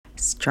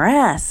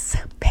stress,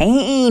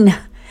 pain,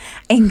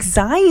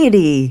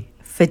 anxiety,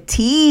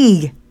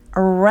 fatigue,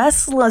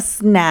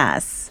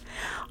 restlessness.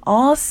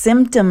 All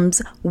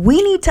symptoms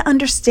we need to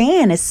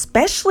understand,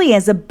 especially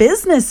as a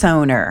business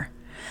owner.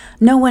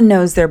 No one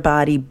knows their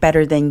body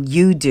better than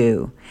you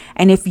do.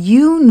 And if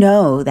you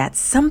know that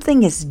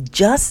something is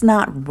just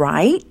not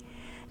right,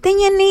 then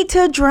you need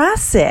to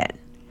address it.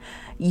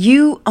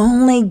 You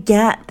only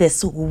get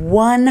this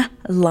one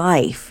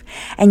life,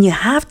 and you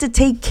have to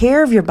take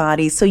care of your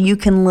body so you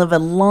can live a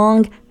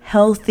long,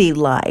 healthy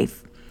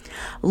life.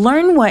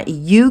 Learn what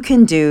you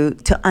can do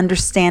to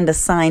understand the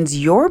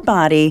signs your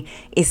body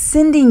is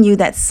sending you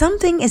that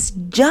something is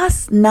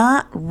just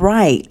not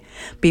right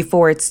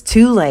before it's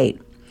too late.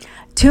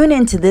 Tune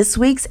into this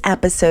week's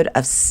episode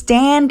of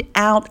Stand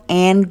Out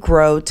and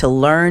Grow to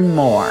learn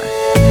more.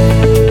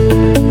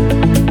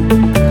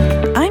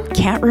 I'm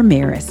Kat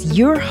Ramirez,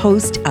 your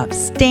host of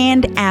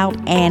Stand Out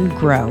and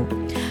Grow.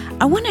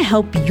 I want to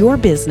help your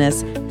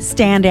business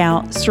stand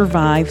out,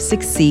 survive,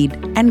 succeed,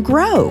 and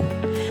grow.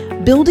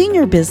 Building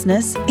your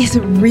business is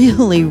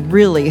really,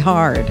 really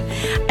hard.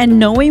 And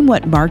knowing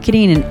what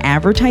marketing and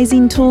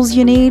advertising tools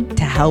you need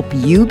to help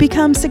you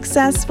become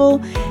successful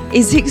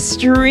is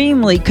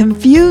extremely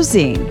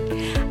confusing.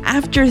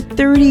 After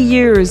 30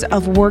 years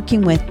of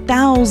working with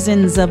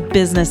thousands of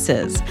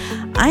businesses,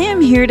 I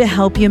am here to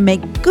help you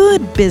make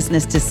good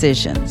business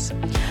decisions.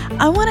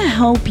 I want to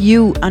help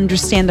you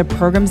understand the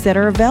programs that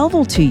are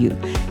available to you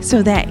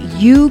so that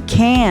you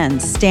can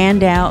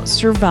stand out,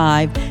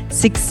 survive,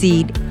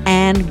 succeed,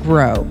 and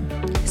grow.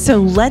 So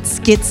let's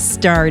get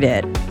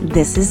started.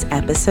 This is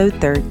episode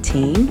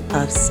 13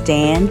 of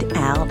Stand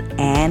Out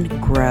and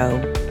Grow.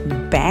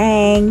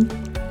 Bang!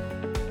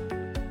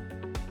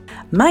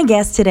 My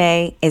guest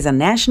today is a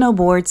National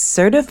Board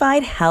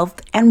Certified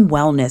Health and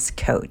Wellness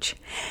Coach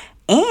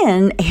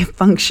and a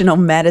functional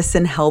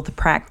medicine health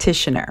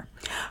practitioner.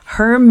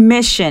 Her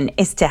mission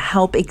is to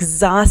help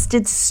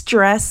exhausted,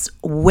 stressed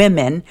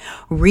women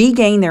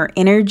regain their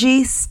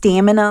energy,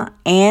 stamina,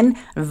 and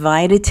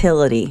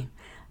vitality,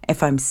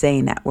 if I'm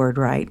saying that word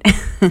right.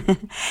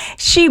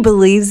 She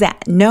believes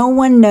that no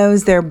one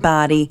knows their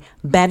body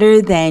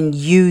better than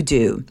you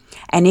do.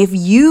 And if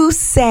you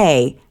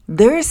say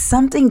there's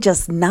something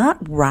just not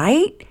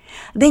right,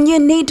 then you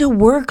need to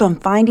work on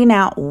finding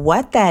out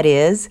what that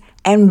is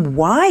and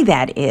why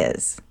that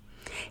is.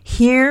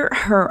 Hear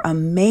her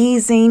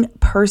amazing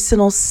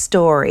personal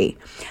story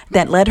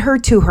that led her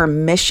to her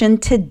mission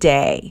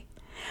today.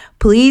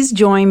 Please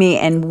join me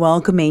in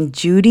welcoming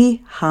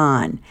Judy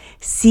Hahn,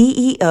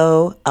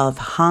 CEO of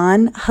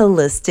Hahn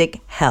Holistic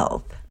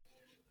Health.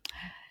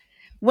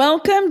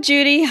 Welcome,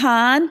 Judy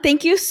Hahn.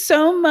 Thank you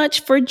so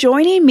much for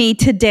joining me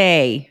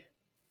today.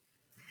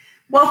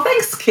 Well,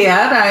 thanks,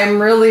 Kat.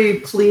 I'm really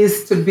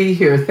pleased to be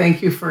here.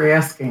 Thank you for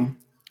asking.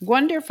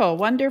 Wonderful,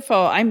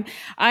 wonderful.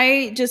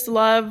 I just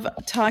love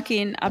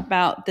talking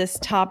about this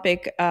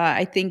topic.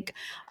 I think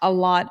a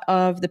lot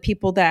of the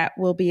people that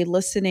will be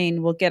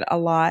listening will get a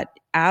lot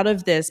out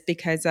of this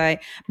because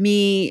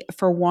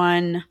for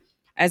one,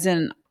 as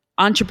an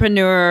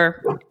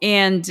entrepreneur,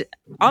 and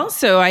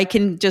also I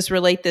can just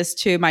relate this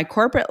to my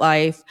corporate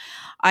life.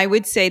 I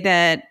would say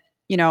that,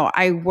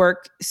 I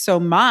work so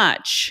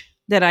much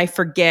that I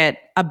forget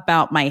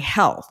about my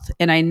health.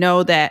 And I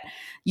know that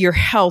your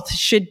health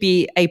should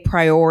be a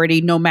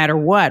priority no matter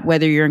what,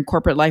 whether you're in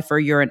corporate life or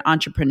you're an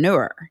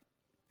entrepreneur.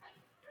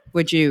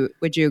 Would you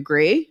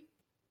agree?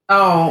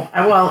 Oh,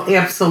 well,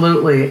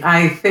 absolutely.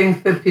 I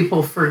think that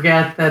people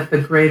forget that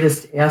the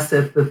greatest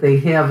asset that they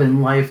have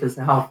in life is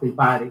a healthy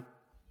body.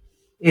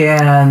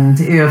 And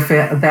if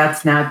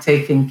that's not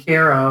taken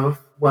care of,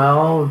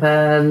 well,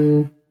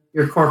 then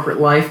your corporate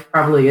life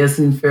probably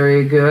isn't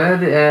very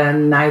good,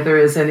 and neither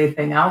is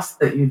anything else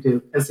that you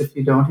do. Because if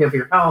you don't have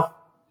your health,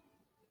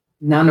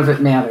 none of it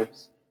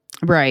matters.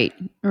 Right.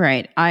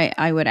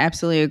 I would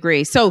absolutely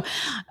agree. So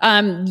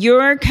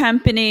your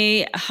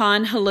company,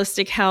 Hahn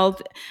Holistic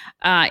Health,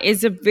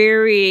 is a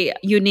very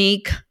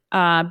unique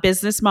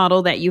business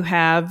model that you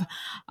have.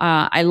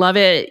 I love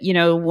it.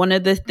 One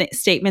of the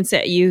statements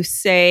that you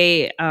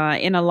say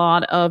in a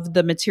lot of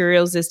the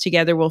materials is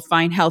together we'll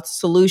find health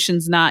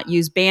solutions, not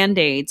use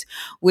Band-Aids,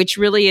 which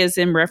really is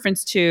in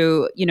reference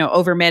to,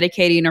 over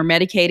medicating or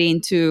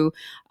medicating to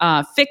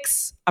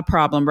fix a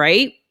problem,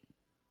 right?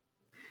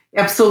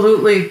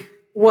 Absolutely.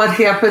 What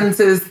happens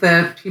is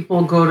that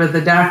people go to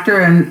the doctor,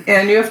 and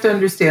you have to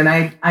understand,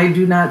 I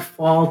do not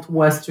fault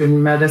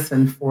Western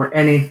medicine for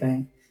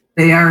anything.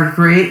 They are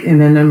great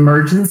in an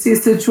emergency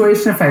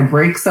situation. If I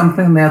break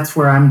something, that's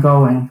where I'm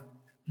going.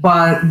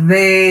 But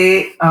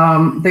they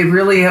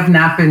really have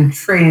not been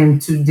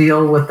trained to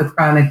deal with the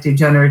chronic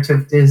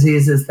degenerative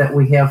diseases that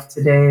we have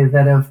today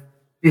that have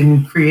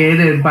been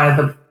created by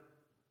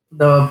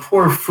the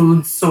poor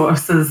food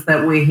sources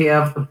that we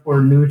have, the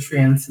poor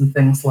nutrients and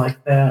things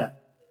like that.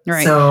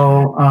 Right.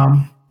 So,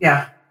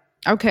 yeah.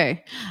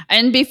 Okay.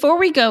 And before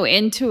we go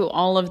into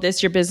all of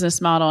this, your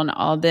business model and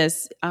all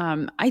this,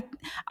 I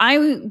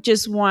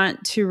just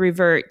want to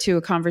revert to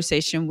a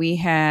conversation we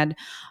had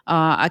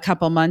a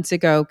couple months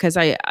ago, because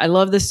I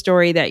love the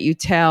story that you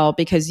tell,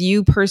 because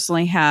you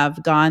personally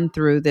have gone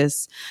through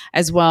this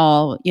as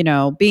well,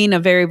 being a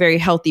very, very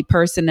healthy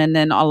person. And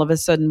then all of a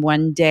sudden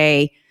one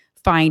day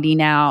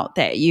finding out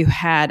that you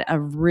had a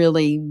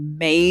really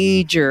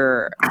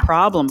major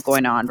problem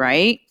going on,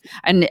 right?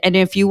 And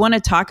if you want to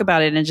talk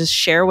about it and just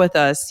share with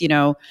us,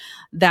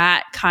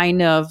 that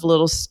kind of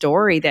little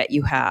story that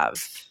you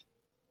have.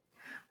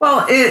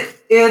 Well,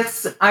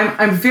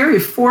 I'm very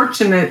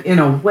fortunate in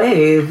a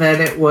way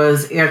that it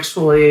was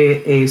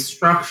actually a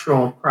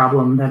structural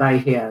problem that I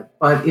had,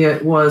 but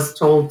it was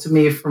told to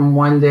me from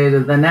one day to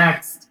the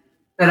next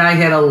that I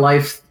had a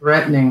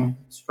life-threatening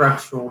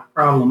structural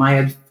problem. I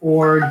had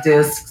 4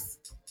 discs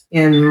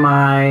in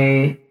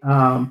my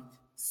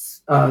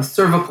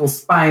cervical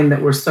spine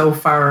that were so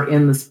far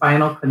in the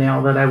spinal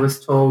canal that I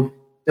was told,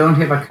 don't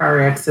have a car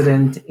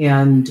accident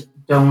and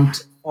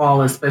don't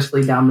fall,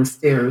 especially down the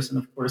stairs.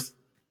 And of course,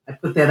 I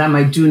put that on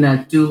my do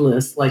not do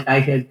list, like I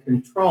had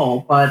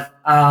control, but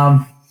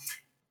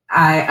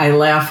I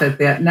laugh at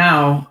that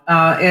now.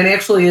 And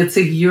actually, it's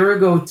a year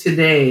ago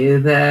today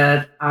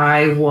that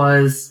I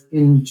was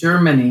in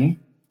Germany,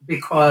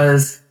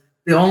 because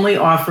the only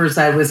offers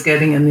I was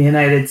getting in the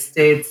United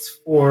States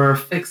for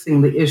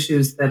fixing the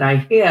issues that I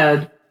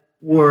had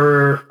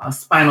were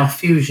spinal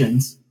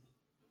fusions.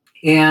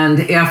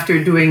 And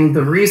after doing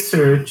the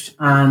research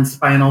on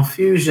spinal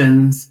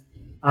fusions,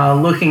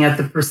 looking at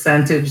the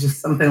percentage,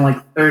 something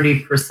like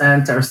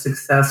 30% are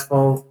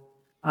successful,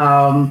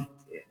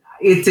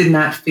 it did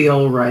not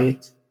feel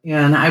right.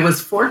 And I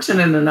was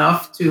fortunate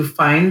enough to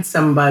find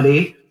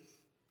somebody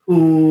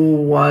who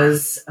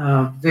was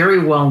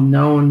very well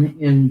known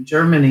in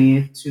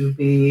Germany to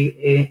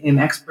be an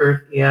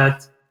expert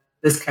at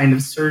this kind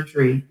of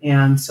surgery.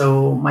 And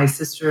so my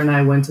sister and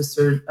I went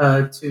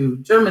to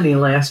Germany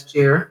last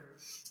year.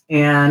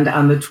 And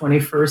on the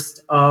 21st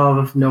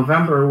of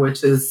November,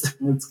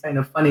 it's kind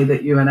of funny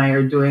that you and I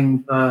are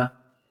doing the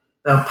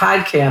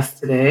podcast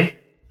today.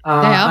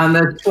 On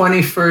the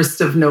 21st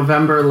of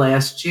November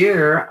last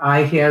year,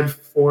 I had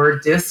 4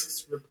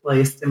 discs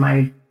replaced in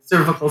my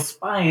cervical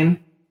spine,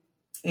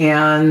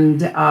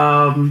 and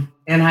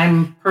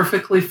I'm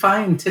perfectly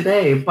fine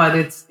today. But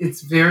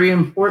it's very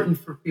important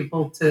for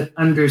people to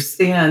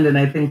understand, and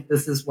I think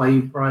this is why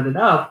you brought it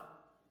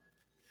up,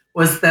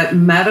 was that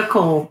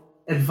medical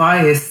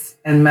advice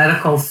and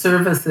medical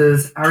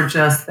services are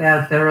just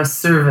that. They're a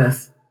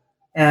service,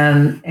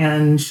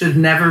 and should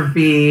never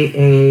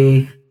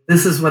be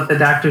this is what the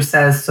doctor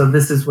says, so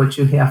this is what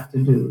you have to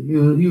do.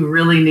 You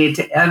really need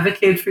to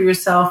advocate for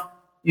yourself.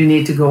 You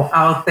need to go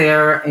out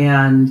there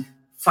and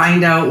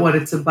find out what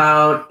it's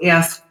about,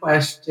 ask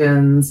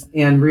questions,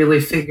 and really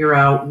figure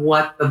out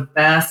what the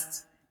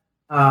best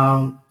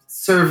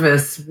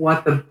service,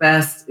 what the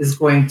best is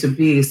going to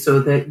be, so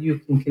that you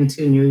can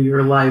continue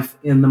your life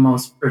in the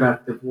most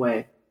productive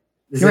way.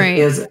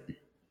 Is it?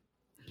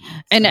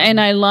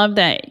 And I love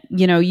that,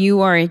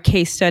 you are a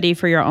case study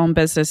for your own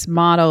business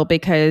model,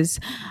 because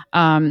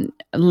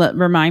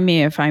remind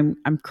me if I'm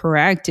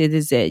correct, it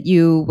is that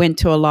you went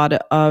to a lot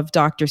of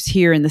doctors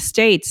here in the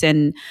States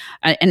and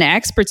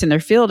experts in their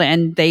field,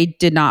 and they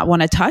did not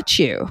want to touch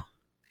you.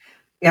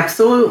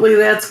 Absolutely,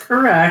 that's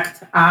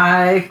correct.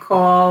 I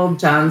called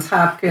Johns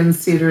Hopkins,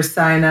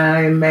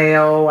 Cedars-Sinai,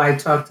 Mayo. I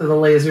talked to the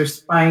Laser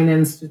Spine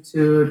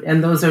Institute,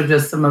 and those are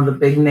just some of the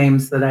big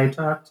names that I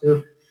talked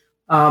to.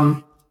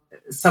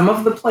 Some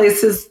of the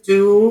places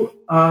do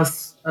a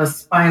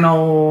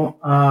spinal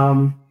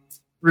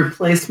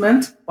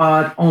replacement,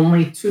 but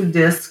only 2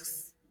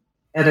 discs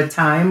at a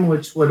time,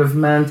 which would have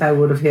meant I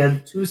would have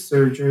had 2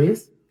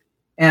 surgeries.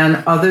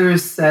 And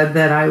others said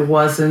that I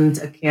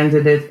wasn't a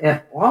candidate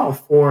at all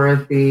for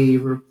the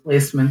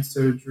replacement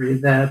surgery,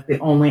 that the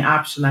only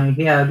option I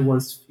had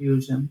was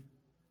fusion.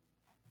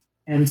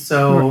 And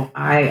so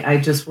I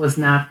just was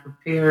not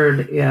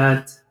prepared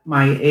at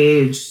my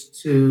age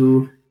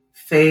to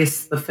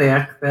face the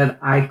fact that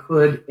I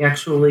could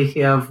actually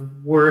have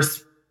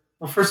worse.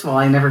 Well, first of all,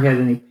 I never had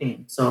any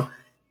pain.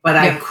 But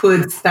I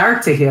could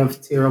start to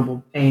have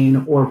terrible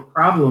pain or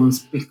problems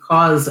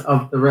because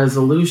of the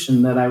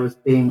resolution that I was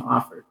being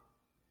offered.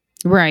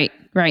 Right.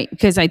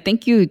 Because I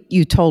think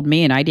you told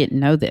me, and I didn't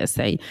know this,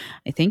 I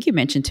think you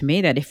mentioned to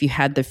me that if you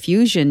had the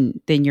fusion,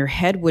 then your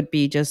head would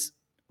be just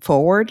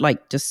forward,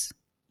 like just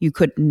you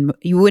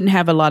wouldn't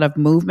have a lot of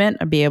movement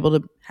or be able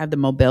to have the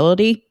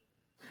mobility.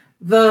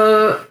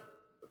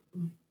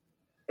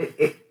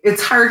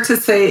 It's hard to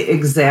say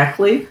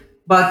exactly,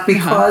 but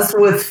because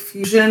with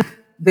fusion,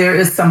 there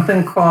is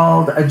something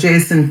called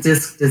adjacent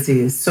disc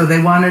disease. So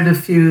they wanted to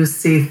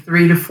fuse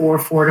C3 to 4,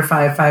 4 to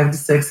 5, 5 to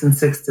 6, and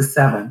 6 to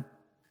 7,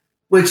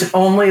 which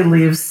only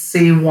leaves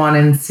C1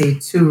 and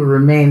C2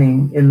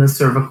 remaining in the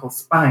cervical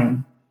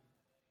spine.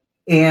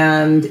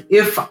 And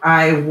if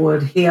I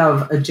would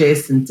have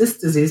adjacent disc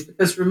disease,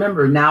 because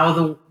remember,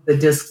 now the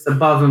discs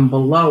above and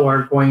below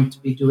are going to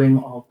be doing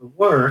all the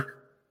work.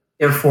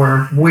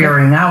 therefore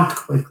wearing out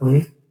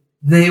quickly,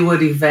 they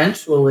would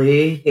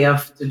eventually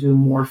have to do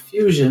more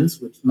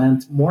fusions, which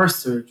meant more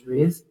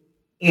surgeries,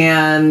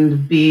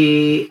 and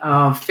be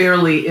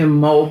fairly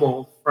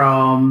immobile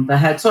from the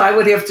head. So I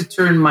would have to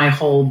turn my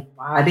whole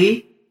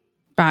body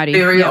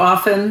very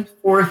often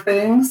for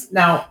things.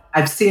 Now,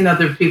 I've seen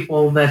other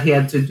people that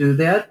had to do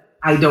that.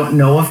 I don't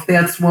know if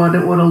that's what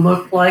it would have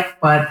looked like,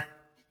 but,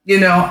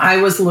 I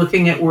was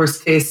looking at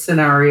worst case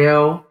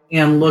scenario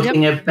and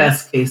looking at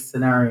best case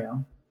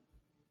scenario.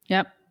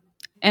 Yep.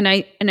 And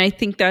I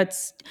think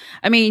that's,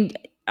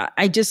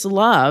 I just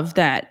love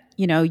that,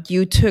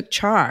 you took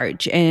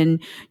charge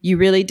and you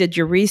really did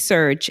your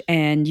research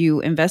and you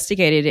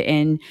investigated it,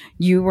 and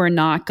you were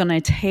not going to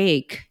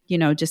take,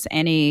 just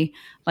any,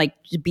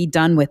 be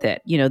done with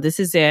it. This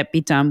is it,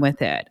 be done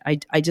with it.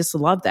 I just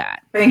love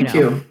that. Thank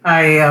you.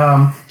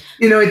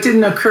 It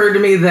didn't occur to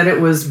me that it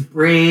was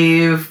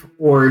brave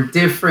or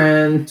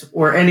different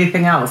or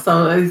anything else.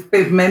 So I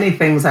think many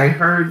things I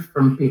heard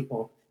from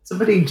people.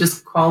 Somebody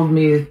just called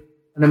me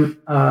an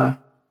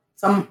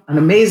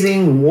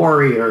amazing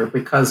warrior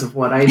because of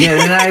what I did.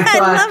 And I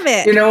thought, I love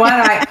it. You know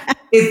what?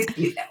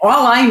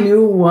 All I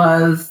knew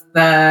was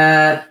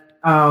that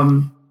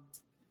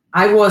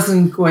I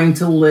wasn't going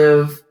to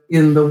live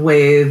in the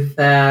way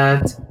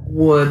that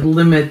would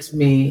limit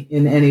me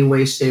in any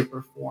way, shape,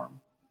 or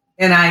form.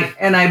 And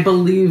I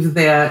believe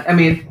that,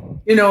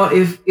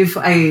 if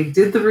I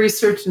did the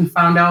research and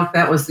found out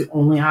that was the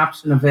only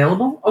option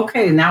available,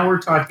 okay, now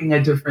we're talking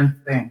a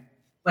different thing.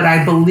 But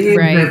I believe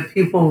that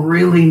people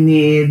really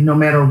need, no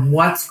matter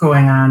what's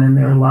going on in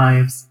their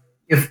lives,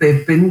 if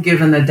they've been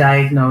given a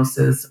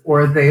diagnosis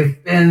or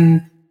they've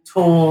been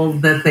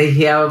told that they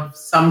have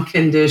some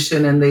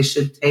condition and they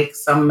should take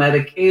some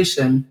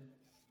medication,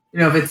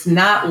 if it's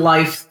not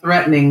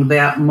life-threatening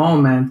that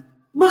moment,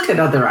 look at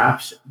other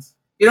options.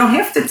 You don't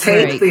have to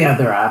take the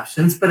other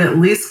options, but at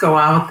least go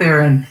out there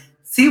and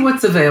see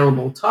what's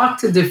available. Talk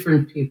to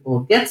different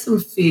people. Get some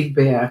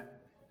feedback.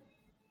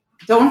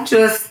 Don't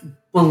just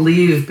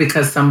believe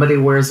because somebody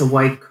wears a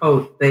white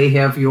coat, they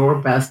have your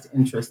best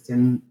interest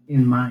in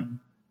mind.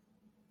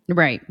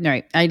 Right.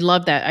 I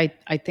love that.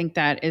 I think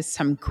that is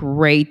some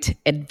great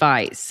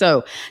advice.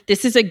 So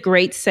this is a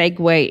great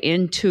segue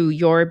into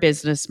your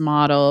business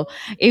model.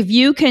 If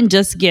you can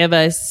just give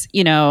us,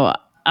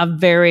 a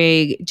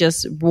very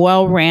just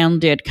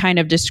well-rounded kind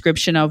of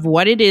description of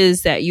what it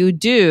is that you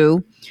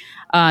do,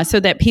 so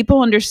that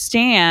people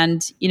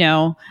understand,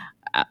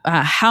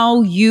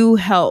 how you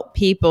help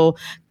people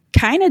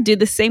kind of do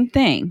the same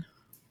thing.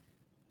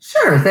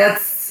 Sure,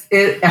 that's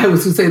it. I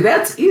was going to say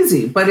that's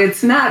easy, but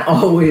it's not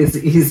always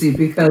easy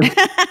because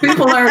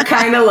people are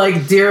kind of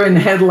like deer in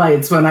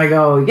headlights when I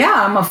go,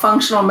 yeah, I'm a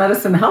functional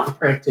medicine health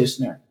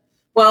practitioner.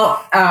 Well,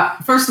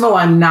 first of all,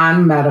 I'm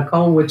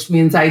non-medical, which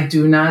means I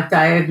do not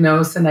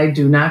diagnose and I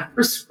do not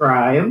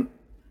prescribe.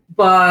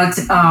 But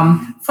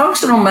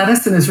functional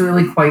medicine is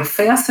really quite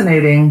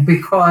fascinating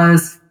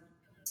because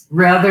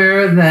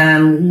rather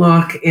than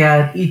look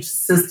at each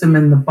system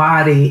in the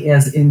body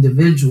as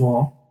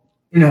individual,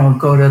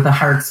 go to the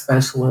heart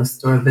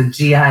specialist or the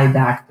GI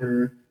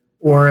doctor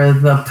or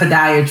the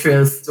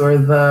podiatrist or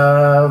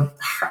the,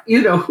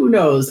 who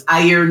knows,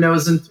 eye, ear,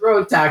 nose, and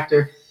throat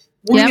doctor.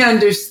 We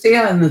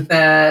understand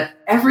that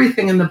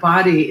everything in the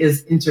body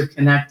is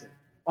interconnected.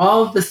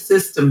 All the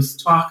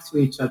systems talk to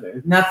each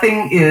other.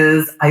 Nothing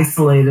is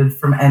isolated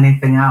from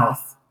anything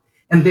else.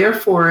 And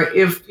therefore,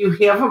 if you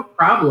have a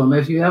problem,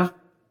 if you have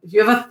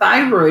a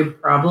thyroid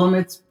problem,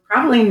 it's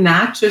probably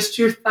not just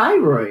your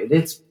thyroid.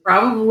 It's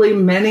probably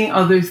many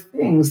other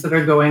things that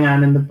are going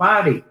on in the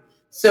body.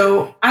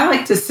 So I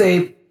like to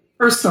say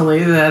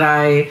personally that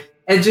I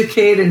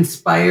educate,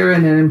 inspire,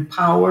 and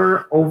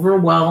empower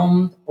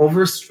overwhelmed,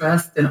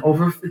 overstressed, and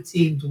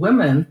overfatigued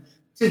women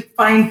to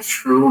find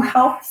true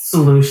health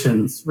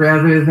solutions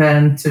rather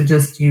than to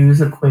just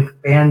use a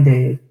quick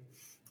Band-Aid.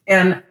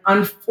 And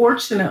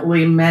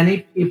unfortunately, many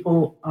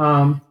people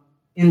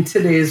in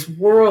today's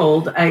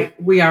world,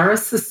 we are a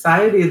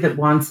society that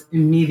wants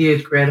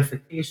immediate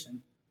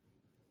gratification.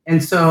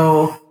 And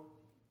so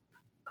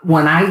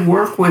when I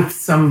work with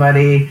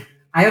somebody,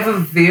 I have a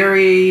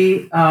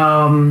very,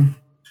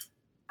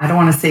 I don't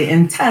want to say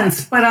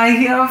intense, but I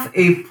have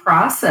a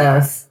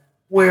process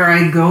where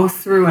I go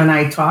through and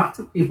I talk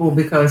to people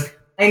because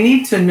I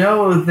need to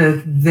know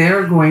that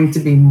they're going to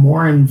be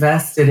more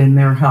invested in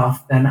their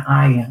health than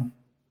I am.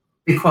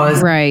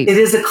 Because it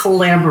is a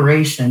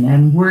collaboration,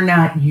 and we're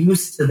not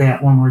used to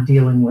that when we're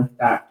dealing with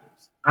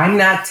doctors. I'm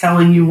not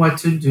telling you what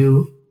to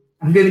do.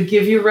 I'm going to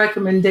give you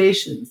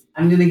recommendations.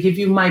 I'm going to give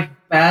you my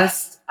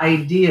best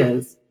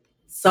ideas,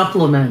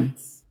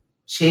 supplements,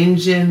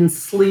 change in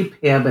sleep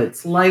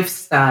habits,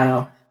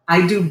 lifestyle.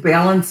 I do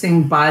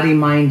balancing body,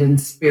 mind,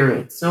 and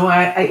spirit. So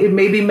it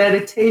may be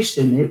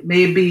meditation. It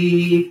may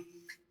be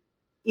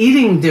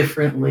eating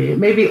differently. It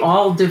may be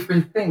all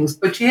different things,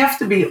 but you have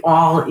to be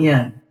all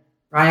in.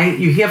 Right?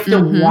 You have to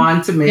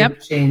want to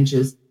make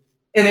changes.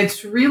 And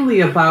it's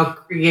really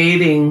about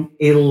creating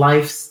a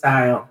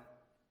lifestyle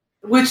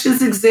which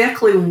is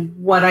exactly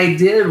what I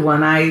did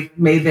when I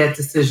made that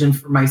decision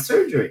for my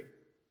surgery.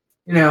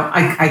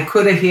 I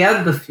could have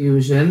had the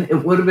fusion.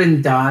 It would have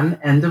been done.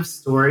 End of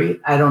story.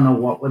 I don't know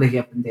what would have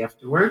happened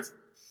afterwards.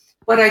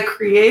 But I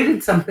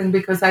created something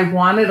because I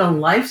wanted a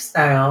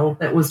lifestyle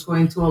that was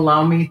going to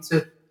allow me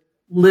to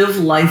live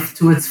life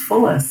to its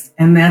fullest.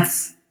 And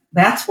that's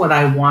what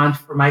I want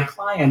for my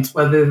clients,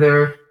 whether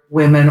they're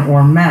women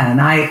or men.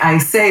 I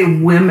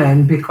say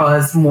women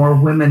because more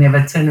women have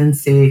a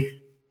tendency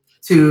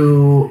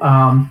to,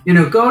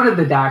 go to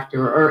the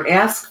doctor or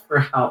ask for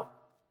help.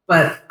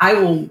 But I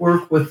will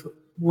work with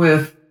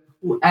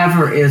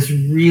whoever is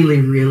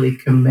really, really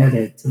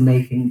committed to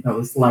making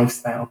those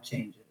lifestyle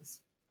changes.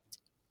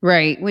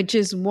 Right, which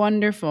is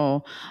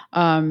wonderful.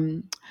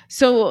 Because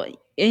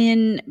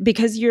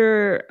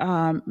your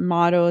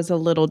motto is a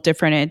little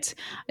different,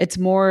 it's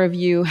more of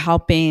you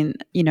helping,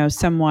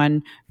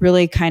 someone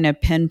really kind of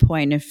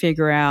pinpoint and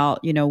figure out,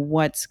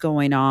 what's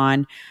going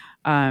on,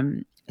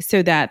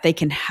 so that they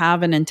can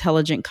have an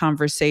intelligent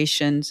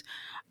conversations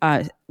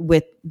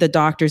with the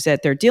doctors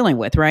that they're dealing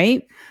with,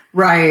 right?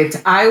 Right.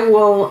 I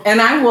will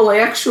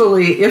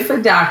actually, if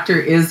a doctor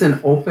is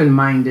an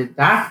open-minded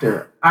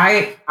doctor,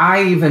 I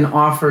even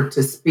offer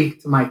to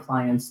speak to my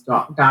clients'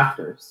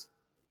 doctors,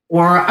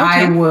 or okay,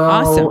 I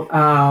will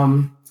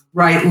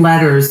write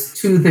letters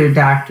to their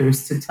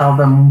doctors to tell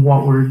them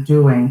what we're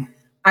doing.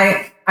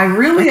 I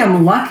really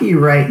am lucky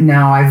right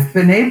now. I've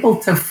been able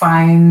to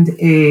find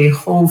a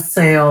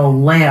wholesale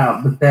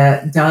lab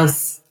that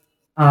does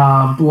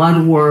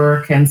blood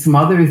work and some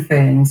other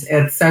things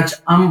at such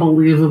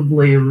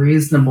unbelievably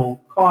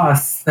reasonable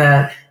costs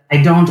that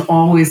I don't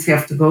always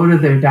have to go to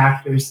their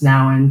doctors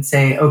now and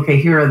say,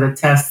 okay, here are the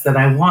tests that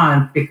I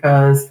want,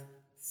 because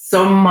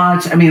so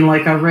much,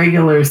 like a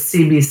regular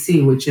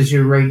CBC, which is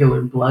your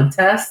regular blood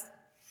test,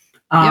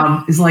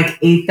 is like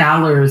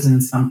 $8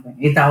 and something,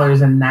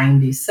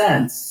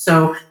 $8.90.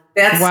 So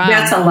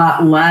that's a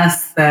lot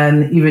less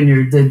than even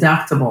your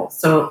deductible.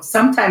 So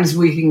sometimes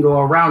we can go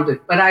around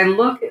it. But I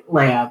look at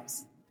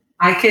labs.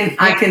 I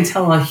can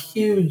tell a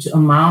huge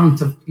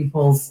amount of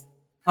people's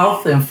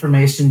health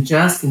information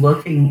just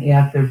looking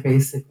at their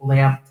basic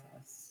lab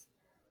tests.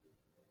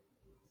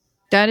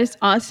 That is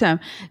awesome.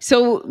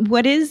 So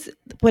what is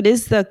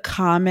the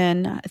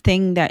common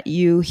thing that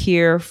you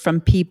hear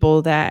from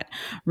people that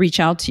reach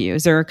out to you?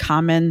 Is there a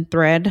common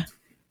thread?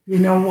 You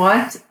know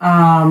what?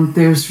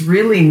 There's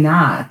really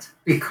not,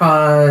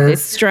 because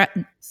it's stress.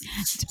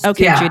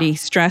 Okay, yeah. Judy,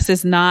 stress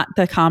is not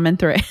the common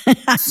thread.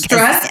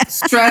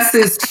 Stress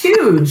is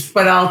huge,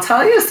 but I'll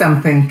tell you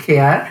something,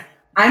 Kat.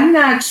 I'm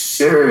not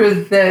sure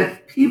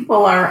that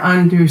people are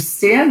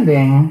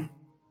understanding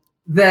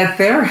that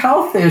their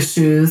health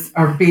issues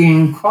are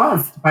being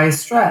caused by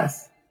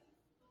stress.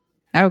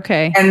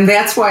 Okay. And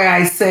that's why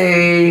I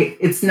say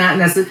it's not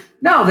necessary.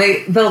 No,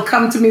 they'll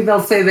come to me,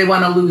 they'll say they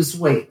want to lose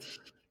weight.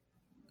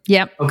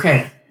 Yep.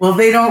 Okay. Well,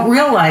 they don't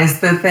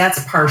realize that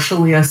that's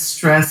partially a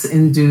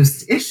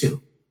stress-induced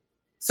issue.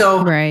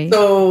 So, right.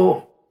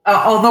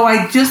 Although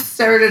I just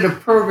started a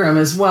program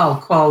as well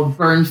called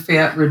Burn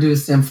Fat,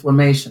 Reduce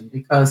Inflammation,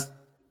 because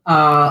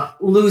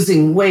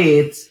losing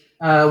weight,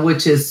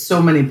 which is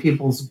so many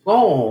people's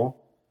goal,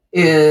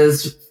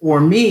 is for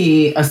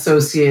me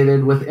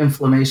associated with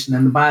inflammation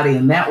in the body.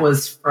 And that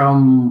was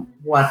from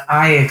what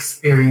I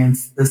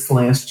experienced this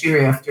last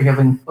year after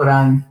having put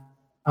on,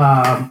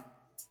 I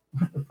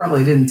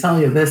probably didn't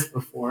tell you this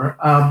before,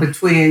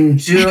 between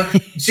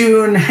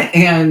June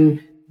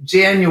and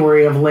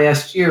January of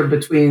last year,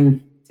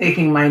 between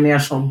taking my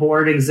national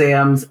board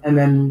exams and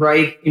then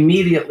right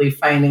immediately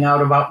finding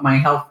out about my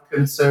health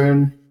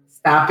concern,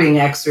 stopping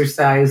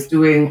exercise,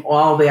 doing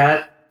all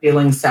that,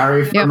 feeling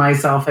sorry for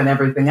myself and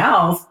everything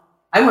else,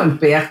 I went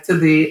back to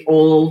the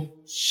old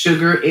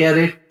sugar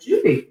addict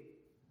Judy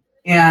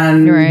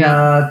and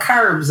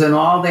carbs and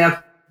all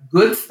that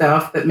good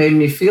stuff that made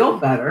me feel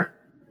better.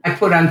 I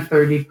put on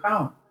 30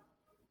 pounds.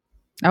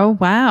 Oh,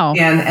 wow.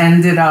 And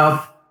ended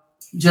up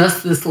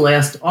just this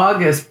last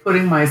August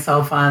putting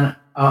myself on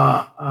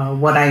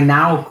what I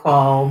now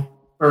call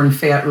Burn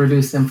Fat,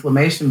 Reduce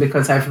Inflammation,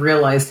 because I've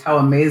realized how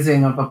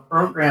amazing of a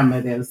program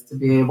it is to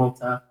be able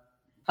to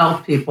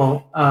help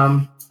people.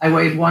 I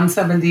weighed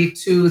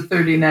 172,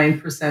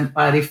 39%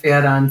 body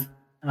fat on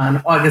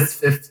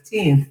August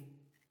 15th.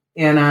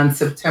 And on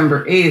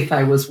September 8th,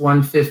 I was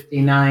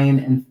 159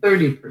 and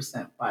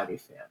 30% body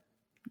fat.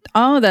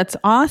 Oh, that's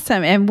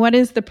awesome. And what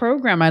is the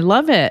program? I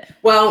love it.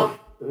 Well,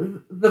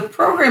 the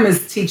program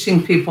is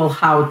teaching people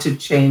how to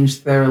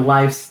change their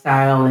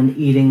lifestyle and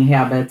eating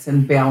habits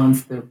and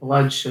balance their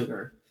blood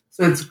sugar.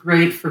 So it's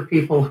great for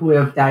people who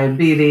have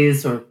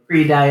diabetes or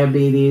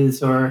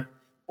pre-diabetes or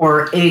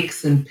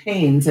aches and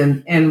pains.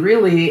 And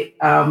really,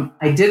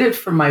 I did it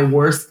for my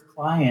worst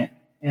client,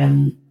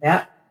 and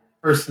that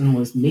person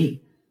was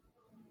me.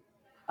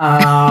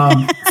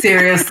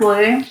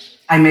 Seriously,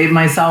 I made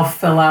myself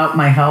fill out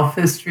my health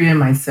history and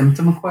my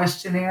symptom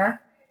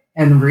questionnaire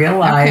and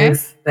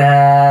realized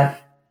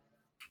that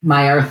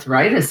my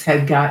arthritis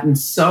had gotten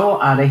so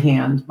out of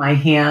hand. My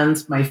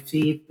hands, my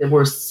feet, they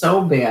were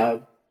so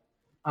bad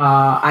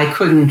I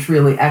couldn't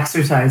really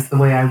exercise the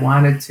way I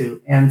wanted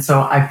to. And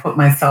so I put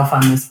myself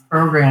on this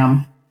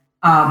program.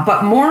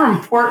 But more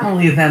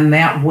importantly than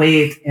that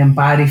weight and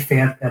body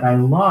fat that I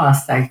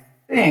lost, I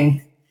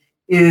think,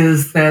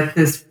 is that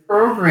this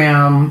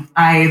program,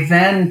 I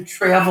then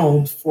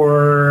traveled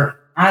for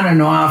on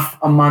and off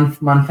a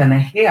month and a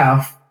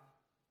half,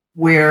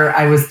 where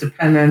I was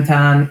dependent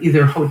on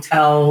either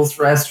hotels,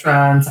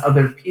 restaurants,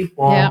 other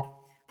people. Yeah.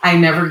 I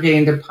never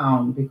gained a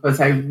pound because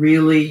I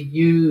really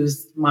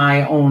used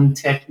my own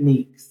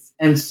techniques.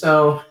 And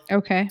so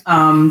Okay.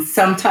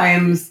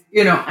 sometimes,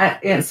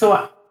 and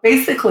so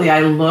basically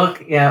I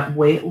look at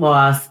weight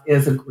loss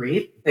as a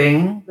great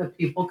thing that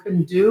people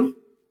can do,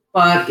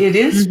 but it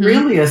is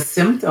really a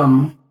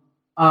symptom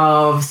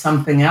of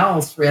something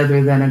else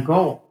rather than a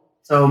goal.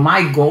 So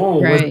my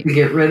goal was to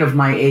get rid of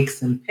my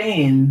aches and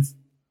pains.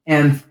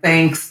 And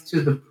thanks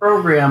to the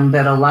program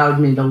that allowed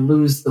me to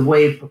lose the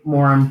weight, but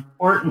more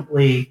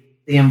importantly,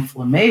 the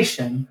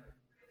inflammation,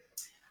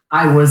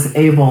 I was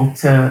able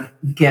to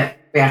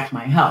get back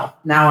my health.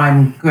 Now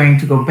I'm going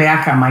to go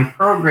back on my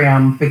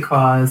program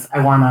because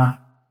I want to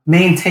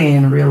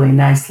maintain really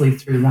nicely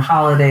through the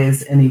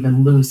holidays and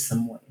even lose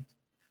some weight.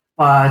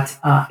 But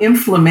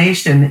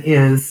inflammation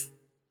is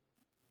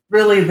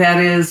really, that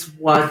is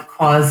what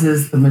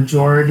causes the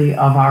majority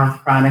of our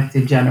chronic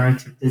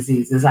degenerative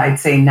diseases. I'd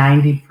say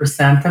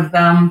 90% of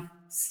them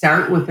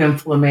start with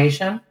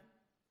inflammation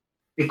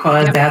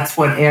because that's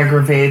what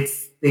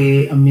aggravates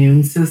the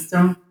immune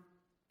system.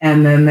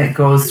 And then it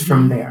goes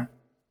from there.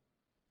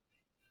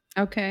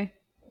 Okay.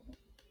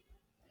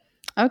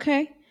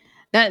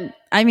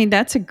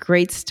 That's a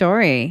great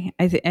story.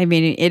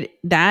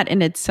 That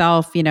in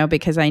itself,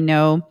 because I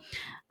know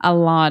a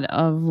lot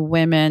of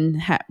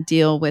women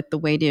deal with the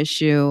weight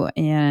issue,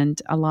 and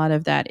a lot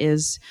of that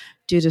is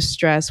due to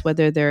stress,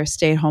 whether they're a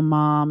stay-at-home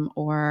mom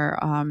or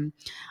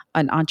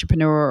an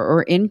entrepreneur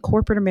or in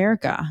corporate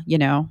America.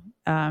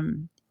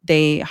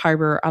 They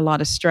harbor a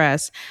lot of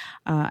stress.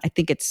 I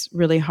think it's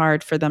really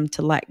hard for them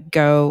to let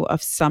go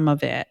of some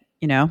of it.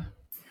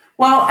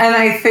 Well, and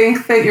I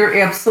think that you're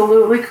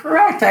absolutely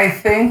correct. I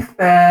think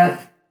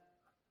that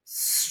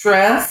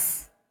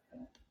stress,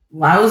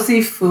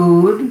 lousy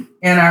food,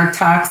 and our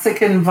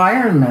toxic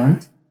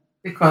environment,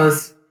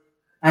 because,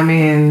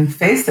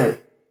 face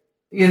it,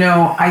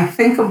 I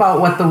think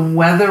about what the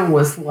weather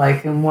was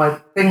like and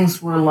what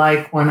things were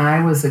like when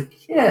I was a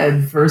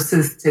kid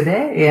versus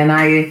today. And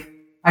I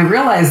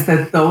realized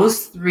that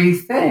those three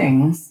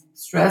things,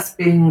 stress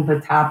being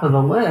the top of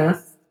the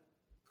list,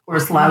 of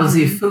course,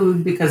 lousy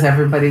food because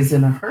everybody's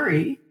in a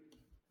hurry,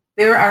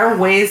 there are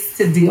ways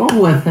to deal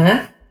with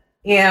it.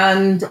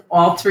 And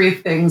all three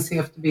things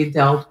have to be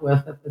dealt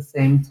with at the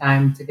same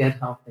time to get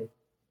healthy.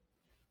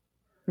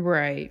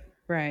 Right.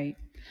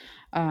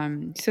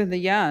 So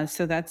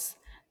that's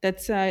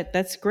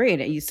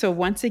great. So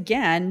once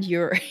again,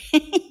 you're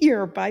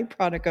you're a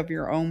byproduct of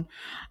your own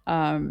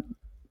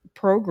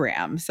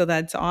program. So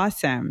that's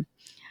awesome.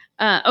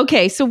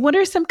 Okay, so what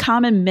are some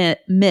common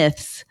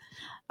myths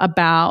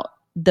about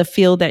the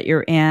field that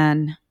you're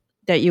in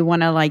that you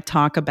want to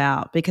talk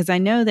about? Because I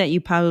know that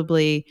you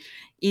probably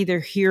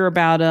either hear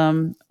about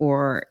them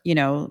or,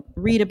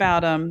 read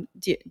about them.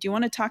 Do you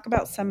want to talk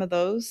about some of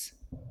those?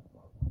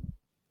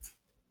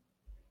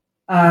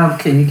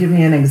 Can you give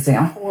me an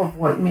example of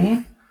what you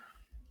mean?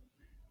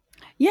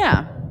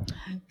 Yeah.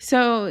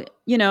 So,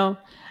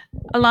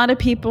 a lot of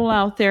people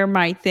out there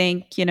might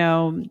think, they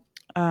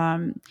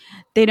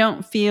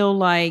don't feel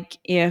like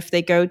if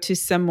they go to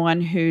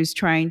someone who's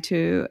trying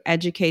to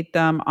educate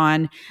them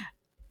on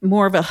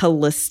more of a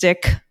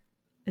holistic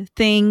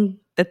thing,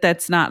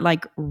 that's not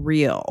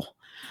real.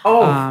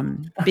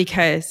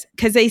 Because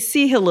they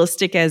see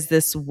holistic as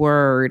this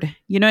word,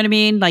 you know what I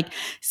mean?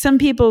 Some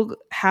people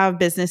have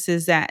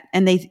businesses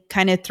and they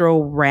kind of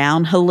throw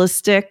around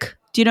holistic.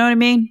 Do you know what I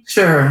mean?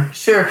 Sure.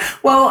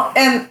 Well,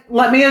 and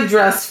let me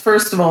address,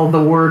 first of all,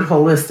 the word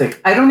holistic.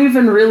 I don't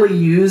even really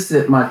use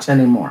it much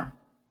anymore.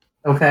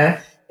 Okay.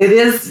 It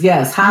is,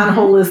 yes, Han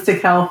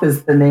Holistic Health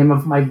is the name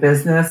of my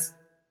business.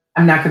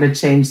 I'm not going to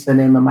change the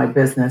name of my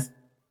business.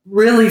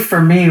 Really,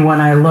 for me, when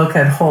I look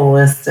at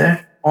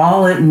holistic,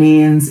 all it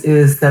means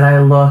is that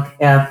I look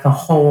at the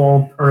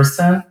whole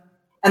person.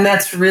 And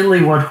that's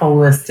really what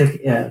holistic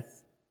is,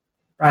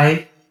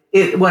 right?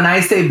 When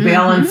I say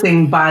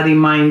balancing body,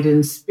 mind,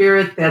 and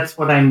spirit, that's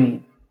what I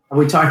mean. Are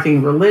we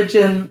talking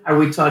religion? Are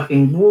we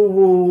talking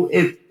woo-woo?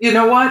 You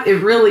know what? It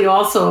really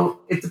also,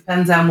 it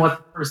depends on what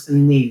the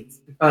person needs,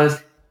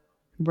 because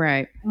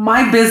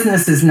my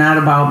business is not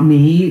about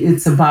me.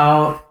 It's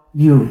about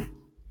you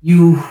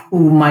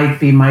who might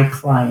be my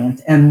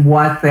client and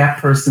what that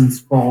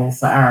person's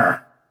goals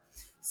are.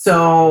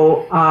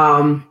 So,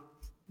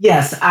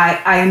 yes,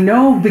 I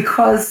know,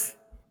 because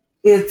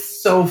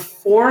it's so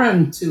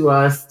foreign to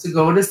us to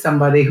go to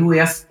somebody who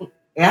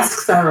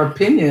asks our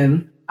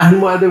opinion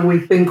on whether we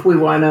think we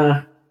want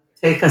to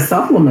take a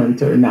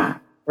supplement or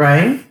not,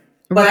 right?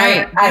 But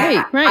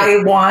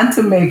I want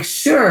to make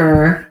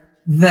sure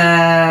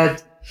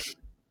that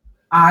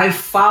I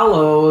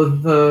follow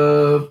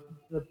the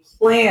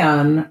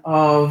plan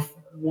of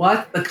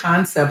what the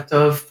concept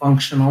of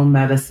functional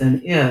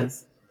medicine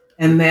is.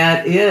 And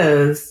that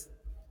is,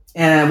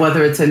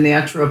 whether it's a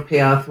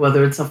naturopath,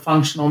 whether it's a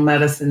functional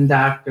medicine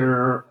doctor,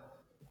 or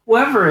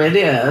whoever it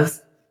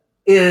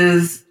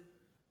is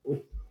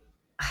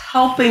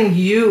helping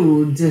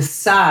you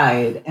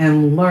decide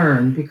and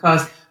learn,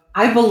 because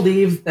I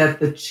believe that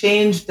the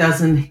change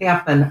doesn't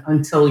happen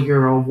until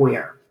you're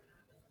aware.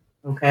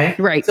 Okay?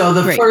 Right. So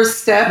the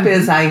first step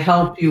is I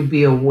help you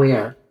be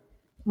aware.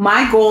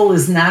 My goal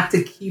is not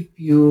to keep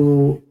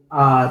you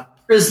a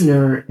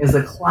prisoner as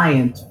a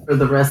client for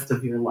the rest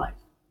of your life.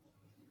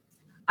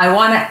 I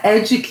want to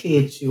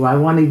educate you. I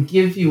want to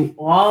give you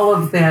all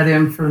of that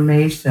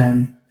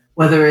information,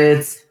 whether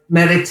it's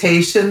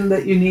meditation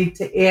that you need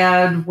to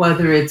add,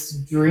 whether it's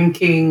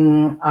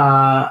drinking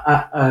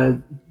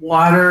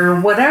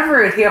water,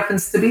 whatever it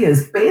happens to be,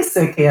 as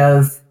basic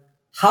as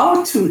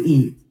how to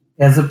eat,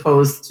 as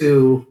opposed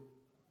to,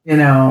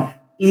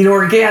 eat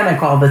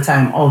organic all the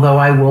time, although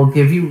I will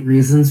give you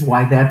reasons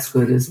why that's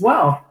good as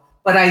well.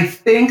 But I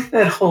think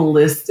that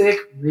holistic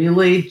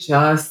really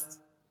just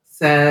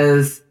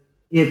says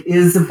it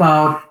is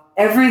about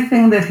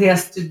everything that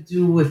has to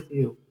do with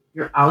you,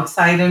 your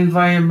outside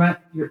environment,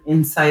 your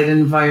inside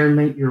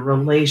environment, your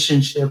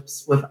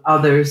relationships with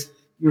others,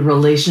 your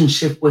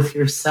relationship with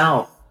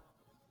yourself,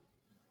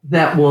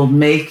 that will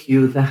make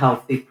you the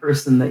healthy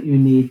person that you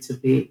need to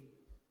be.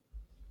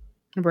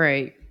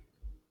 Right.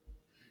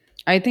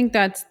 I think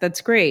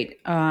that's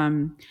great,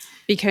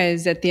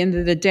 because at the end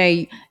of the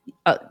day,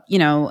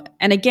 and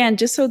again,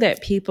 just so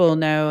that people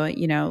know,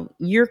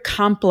 you're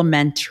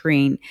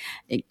complementing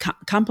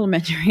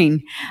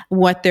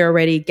what they're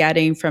already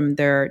getting from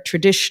their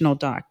traditional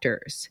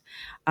doctors.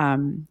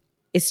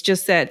 It's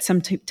just that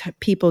some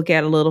people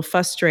get a little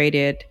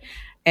frustrated,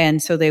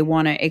 and so they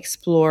want to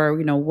explore,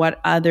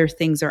 what other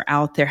things are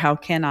out there. How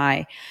can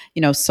I,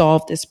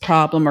 solve this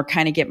problem, or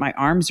kind of get my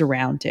arms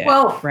around it?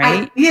 Well,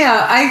 right?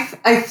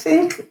 I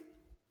think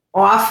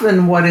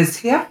often what is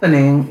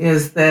happening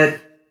is that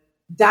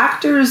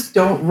doctors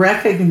don't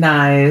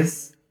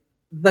recognize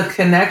the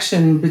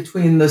connection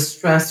between the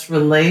stress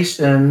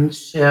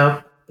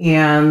relationship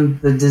and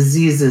the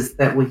diseases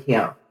that we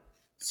have.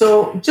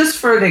 So just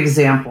for an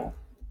example,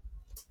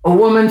 a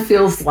woman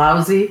feels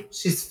lousy,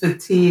 she's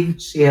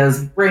fatigued, she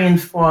has brain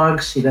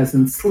fog, she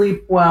doesn't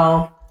sleep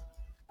well,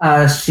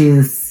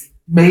 she's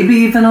maybe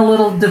even a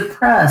little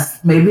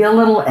depressed, maybe a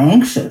little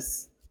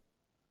anxious.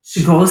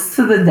 She goes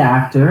to the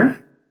doctor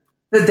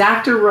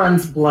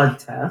runs blood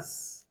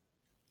tests,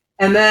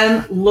 and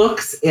then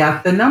looks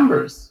at the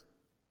numbers.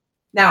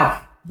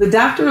 Now, the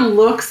doctor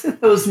looks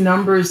at those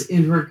numbers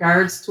in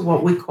regards to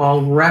what we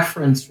call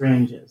reference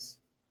ranges.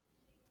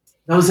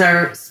 Those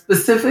are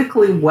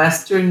specifically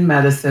Western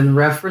medicine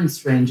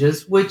reference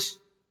ranges, which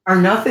are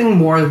nothing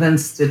more than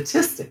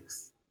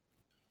statistics.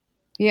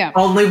 Yeah.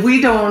 Only we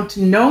don't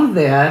know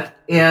that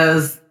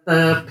as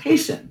the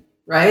patient,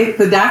 right?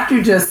 The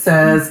doctor just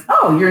says,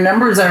 "Oh, your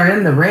numbers are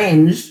in the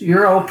range,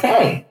 you're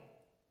okay."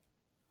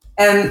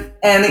 And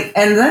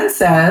then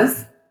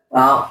says,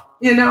 "Well,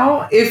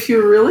 if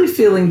you're really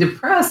feeling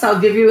depressed, I'll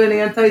give you an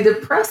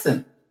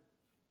antidepressant."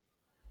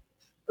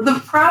 The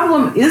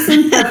problem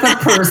isn't that the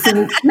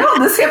person, no,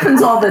 this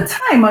happens all the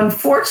time,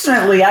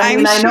 unfortunately. I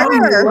know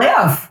you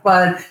laugh,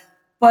 but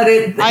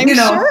it,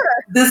 sure.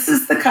 This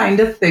is the kind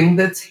of thing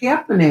that's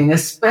happening,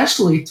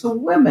 especially to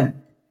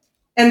women.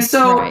 And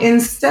so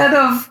instead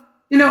of,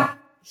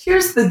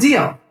 here's the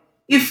deal.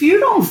 If you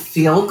don't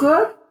feel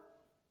good,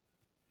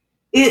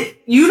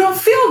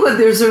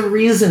 there's a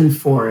reason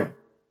for it.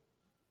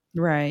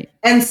 Right.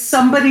 And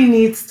somebody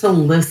needs to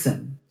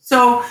listen.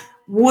 So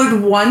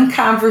would one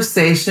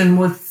conversation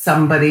with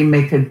somebody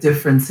make a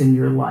difference in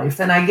your life?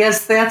 And I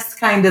guess that's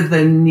kind of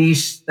the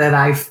niche that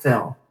I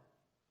fill.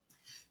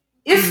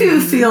 If you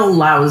feel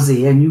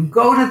lousy and you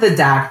go to the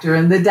doctor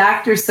and the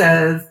doctor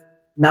says,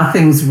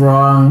 nothing's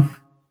wrong,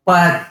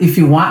 but if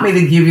you want me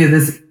to give you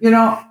this,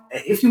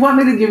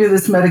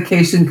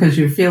 medication because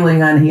you're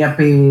feeling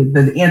unhappy,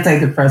 the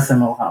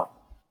antidepressant will help.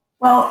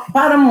 Well,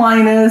 bottom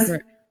line is,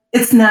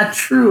 It's not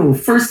true.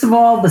 First of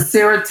all, the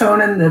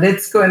serotonin that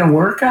it's going to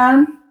work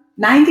on,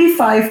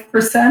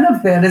 95%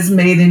 of that is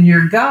made in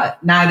your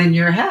gut, not in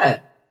your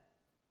head.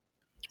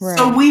 Right.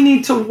 So we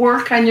need to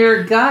work on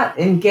your gut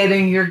and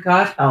getting your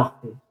gut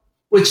healthy,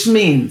 which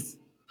means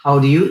how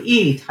do you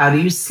eat? How do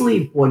you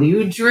sleep? What do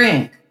you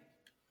drink?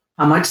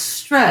 How much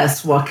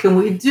stress? What can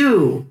we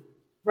do?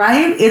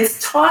 Right?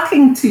 It's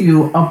talking to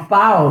you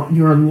about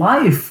your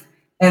life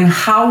and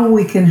how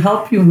we can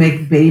help you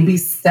make baby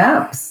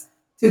steps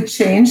to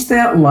change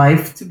that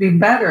life to be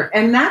better.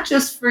 And not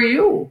just for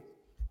you.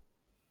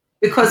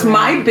 Because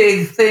my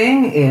big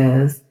thing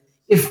is,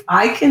 if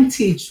I can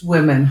teach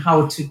women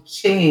how to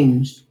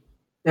change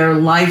their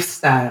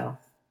lifestyle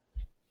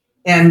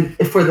and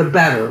for the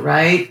better,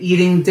 right?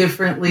 Eating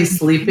differently,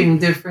 sleeping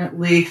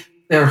differently,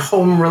 their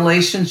home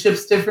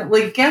relationships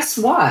differently, guess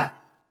what?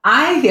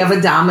 I have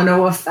a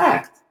domino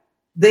effect.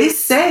 They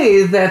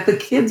say that the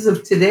kids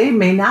of today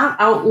may not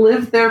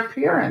outlive their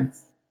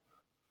parents.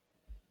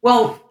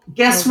 Well,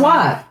 guess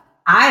what?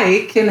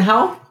 I can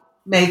help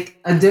make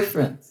a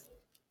difference.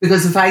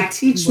 Because if I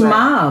teach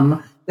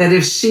mom that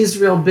if she's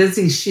real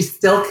busy, she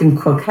still can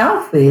cook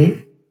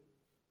healthy,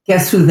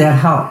 guess who that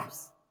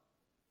helps?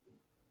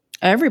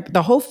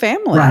 The whole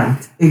family.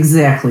 Right,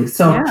 exactly.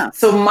 So my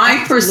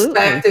absolutely.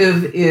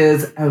 perspective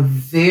is a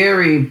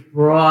very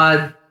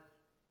broad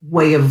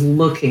way of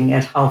looking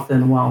at health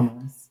and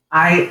wellness.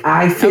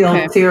 I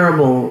feel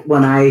terrible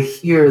when I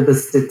hear the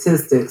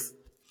statistics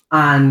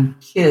on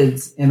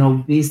kids and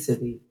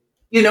obesity.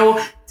 You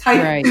know,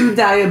 type 2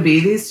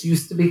 diabetes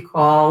used to be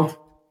called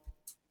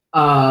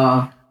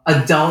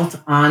adult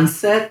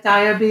onset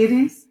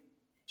diabetes.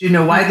 Do you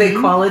know why they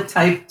call it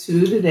type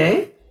 2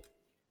 today?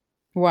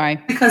 Why?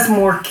 Because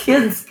more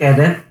kids get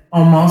it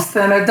almost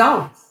than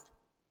adults.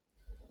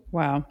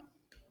 Wow.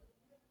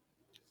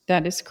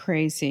 That is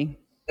crazy.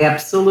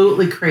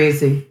 Absolutely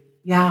crazy.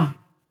 Yeah.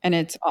 And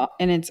it's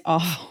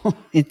awful.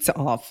 It's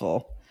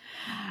awful.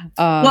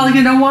 Well,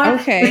 you know what?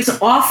 Okay.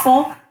 It's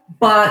awful,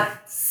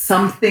 but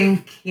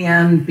something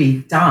can be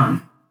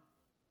done.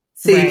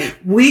 See,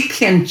 we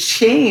can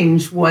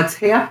change what's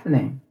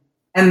happening.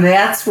 And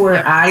that's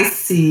where I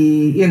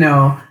see,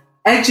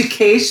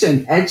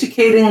 educating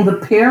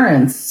the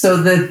parents so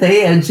that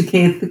they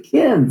educate the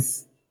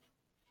kids.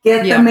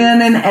 Get them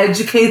in and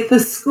educate the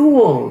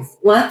schools.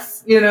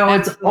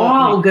 It's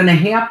all going to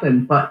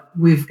happen, but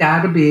we've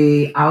got to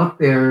be out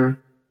there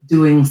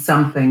doing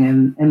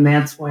something. And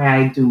that's why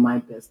I do my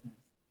business.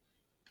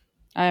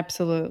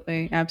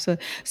 Absolutely.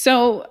 Absolutely.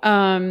 So,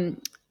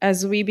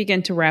 as we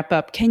begin to wrap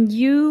up, can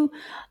you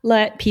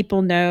let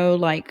people know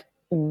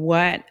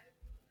what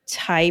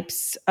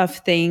types of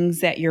things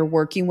that you're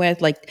working with?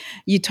 Like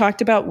you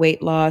talked about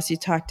weight loss, you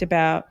talked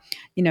about,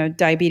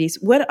 diabetes.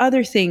 What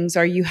other things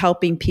are you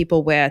helping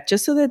people with,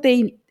 just so that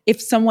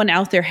if someone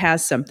out there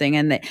has something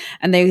and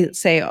they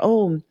say,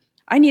 "Oh,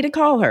 I need to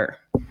call her."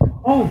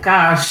 Oh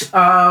gosh.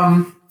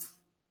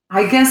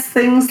 I guess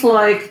things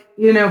like,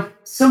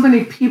 so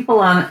many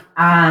people on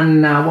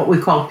what we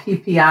call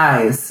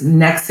PPIs,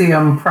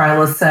 Nexium,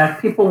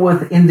 Prilosec, people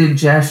with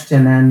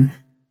indigestion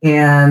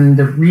and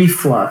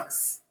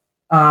reflux.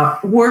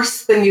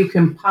 Worst thing you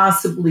can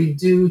possibly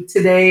do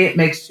today, it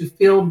makes you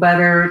feel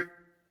better.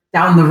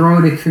 Down the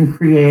road, it can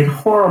create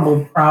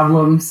horrible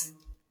problems.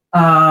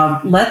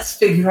 Let's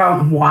figure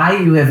out why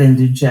you have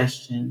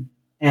indigestion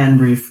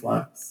and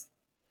reflux.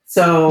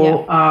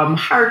 So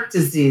heart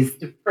disease,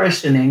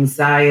 depression,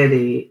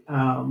 anxiety,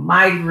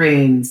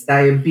 migraines,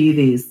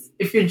 diabetes.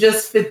 If you're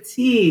just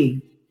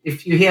fatigued,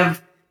 if you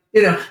have,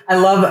 I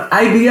love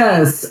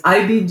IBS,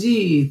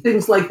 IBD,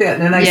 things like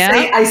that. And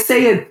I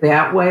say it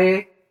that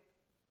way,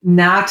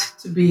 not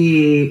to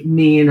be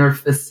mean or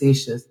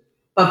facetious,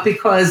 but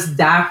because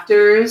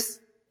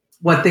doctors,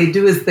 what they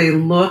do is they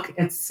look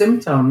at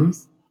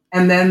symptoms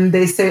and then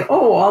they say,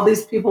 oh, all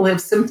these people have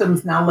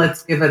symptoms. Now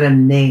let's give it a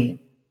name.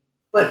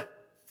 But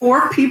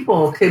 4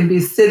 people can be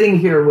sitting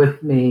here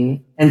with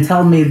me and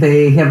tell me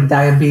they have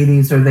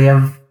diabetes or they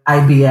have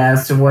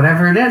IBS or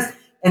whatever it is.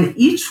 And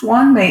each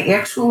one may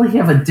actually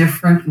have a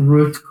different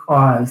root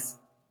cause.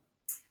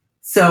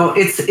 So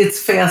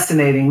it's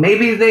fascinating.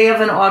 Maybe they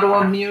have an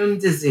autoimmune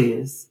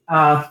disease,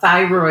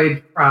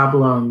 thyroid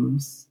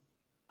problems,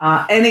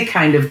 any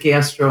kind of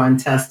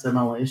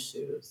gastrointestinal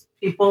issues.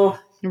 People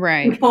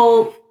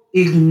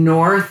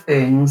ignore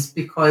things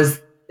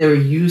because they're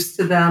used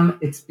to them.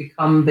 It's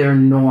become their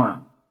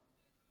norm.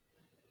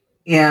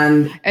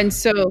 And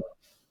so,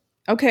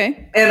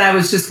 okay. And I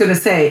was just going to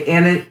say,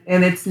 and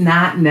it's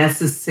not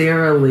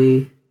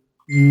necessarily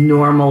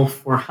normal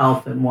for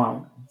health and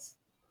wellness.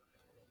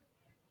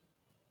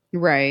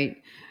 Right.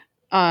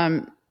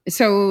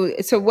 So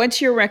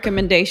what's your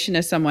recommendation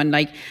to someone?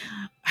 Like,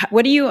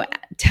 what do you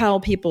tell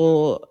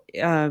people,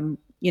 when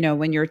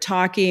you're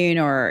talking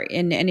or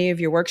in any of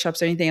your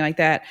workshops or anything like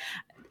that,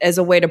 as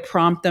a way to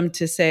prompt them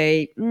to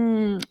say,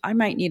 I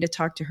might need to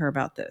talk to her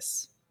about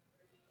this?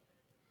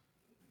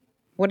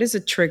 What is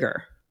a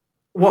trigger?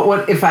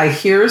 What if I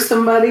hear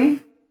somebody?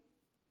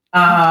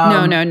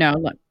 No.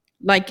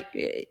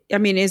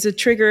 Is a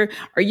trigger,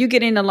 are you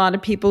getting a lot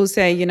of people who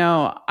say,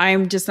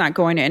 I'm just not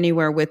going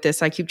anywhere with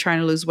this. I keep trying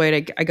to lose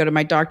weight. I go to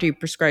my doctor, he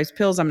prescribes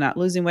pills. I'm not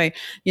losing weight.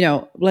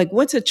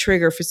 What's a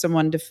trigger for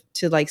someone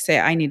to say,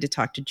 I need to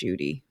talk to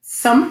Judy?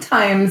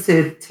 Sometimes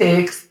it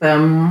takes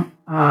them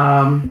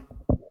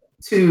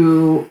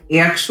to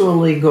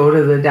actually go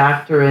to the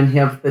doctor and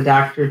have the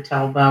doctor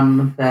tell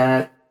them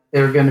that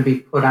they're going to be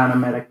put on a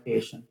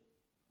medication.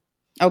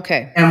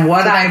 Okay. And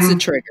that's a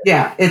trigger.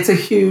 Yeah, it's a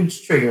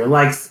huge trigger.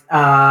 Like,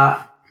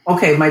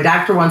 okay, my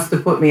doctor wants to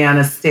put me on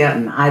a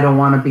statin. I don't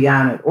want to be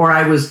on it. Or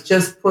I was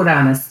just put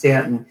on a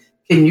statin.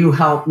 Can you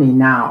help me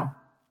now?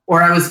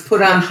 Or I was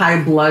put on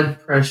high blood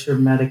pressure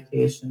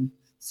medication.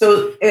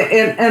 So,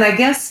 and I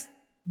guess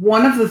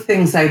one of the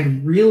things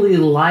I'd really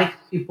like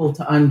people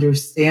to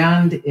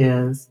understand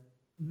is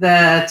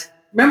that,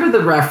 remember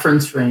the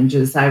reference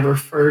ranges I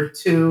referred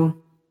to?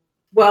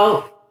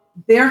 Well,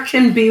 there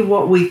can be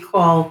what we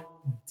call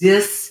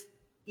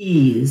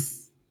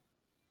dis-ease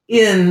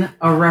in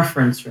a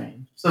reference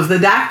range. So if the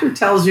doctor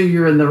tells you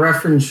you're in the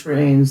reference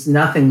range,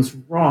 nothing's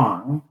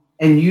wrong,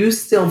 and you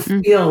still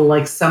feel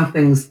like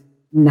something's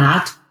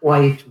not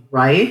quite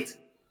right,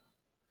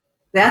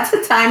 that's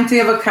a time to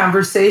have a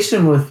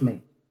conversation with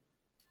me.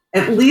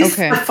 At least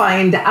to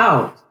find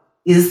out,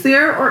 is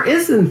there or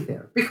isn't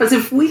there? Because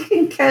if we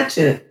can catch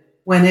it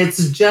when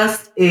it's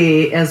just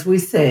as we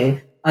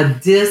say, a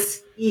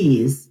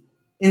dis-ease,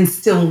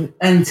 instead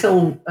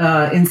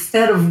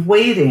of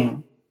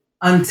waiting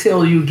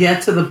until you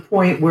get to the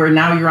point where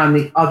now you're on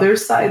the other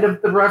side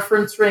of the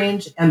reference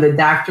range and the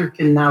doctor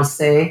can now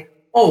say,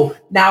 oh,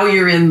 now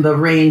you're in the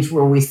range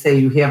where we say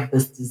you have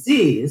this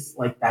disease,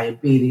 like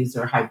diabetes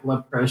or high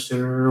blood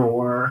pressure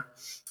or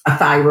a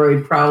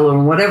thyroid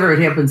problem, whatever it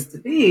happens to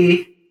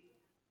be.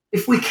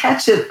 If we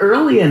catch it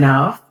early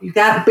enough, you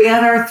got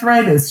bad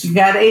arthritis, you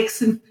got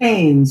aches and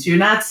pains, you're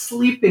not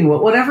sleeping,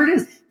 whatever it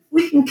is. If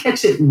we can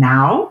catch it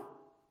now,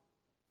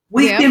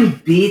 we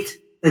can beat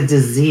the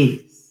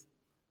disease.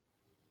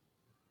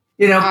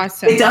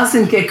 Awesome. It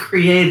doesn't get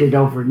created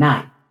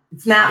overnight.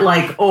 It's not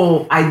like,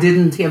 oh, I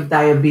didn't have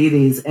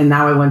diabetes and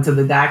now I went to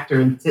the doctor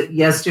and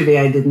yesterday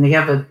I didn't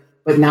have it,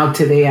 but now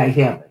today I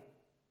have it.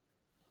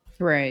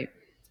 Right.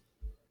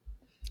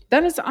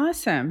 That is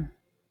awesome.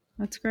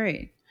 That's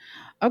great.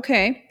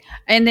 Okay.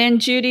 And then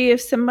Judy,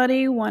 if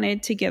somebody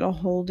wanted to get a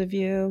hold of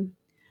you,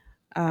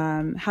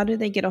 how do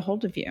they get a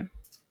hold of you?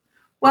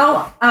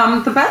 Well,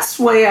 the best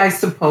way, I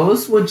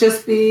suppose, would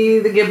just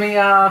be to give me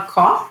a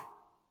call.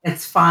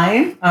 It's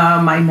fine.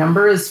 My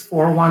number is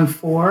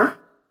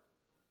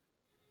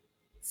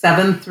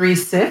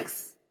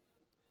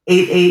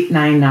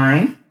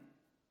 414-736-8899.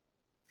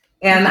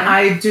 And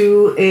I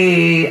do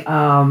a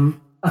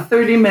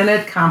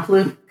 30-minute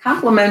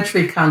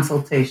complimentary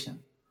consultation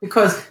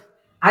because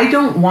I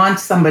don't want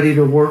somebody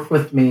to work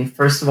with me,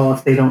 first of all,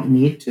 if they don't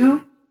need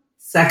to.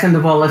 Second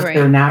of all, if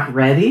they're not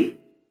ready,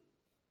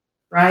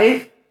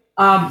 right?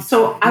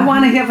 So I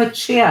want to have a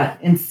chat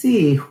and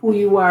see who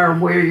you are,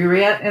 where you're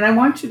at, and I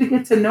want you to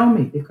get to know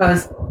me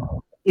because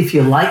if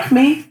you like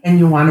me and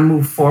you want to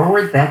move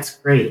forward, that's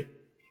great.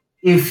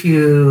 If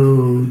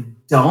you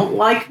don't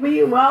like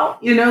me, well,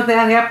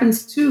 that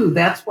happens too.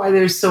 That's why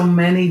there's so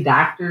many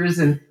doctors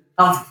and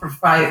health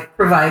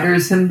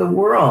providers in the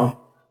world.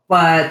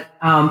 But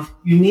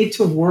you need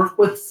to work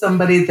with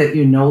somebody that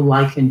you know,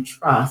 like, and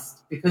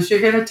trust because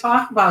you're going to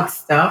talk about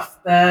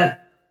stuff that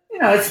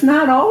it's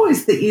not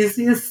always the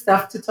easiest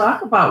stuff to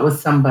talk about with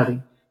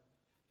somebody.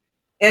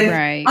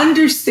 And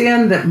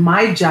understand that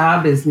my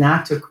job is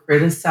not to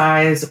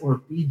criticize or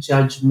be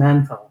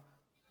judgmental.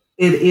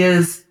 It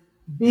is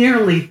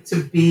merely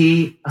to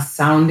be a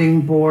sounding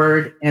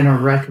board and a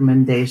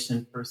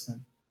recommendation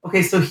person.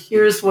 Okay, so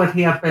here's what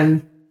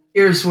happened.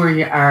 Here's where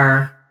you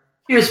are.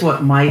 Here's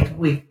what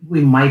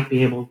we might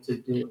be able to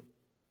do.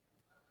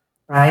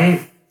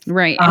 Right?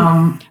 Right.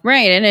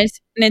 Right. And it's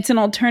an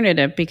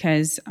alternative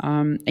because,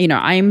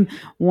 I'm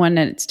one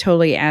that's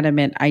totally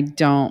adamant. I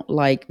don't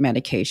like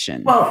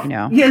medication. Well,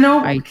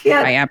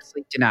 I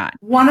absolutely do not.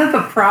 One of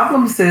the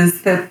problems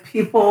is that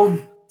people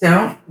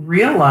don't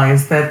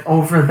realize that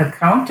over the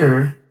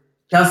counter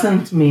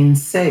doesn't mean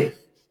safe.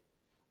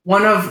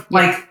 One of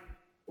like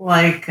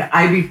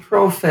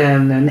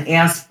ibuprofen and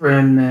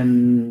aspirin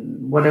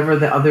and whatever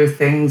the other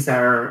things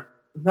are,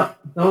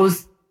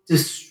 those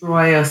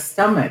destroy a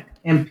stomach.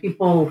 And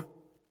people,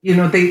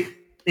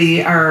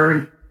 they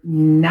are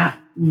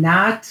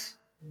not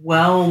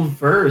well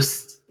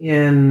versed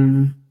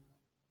in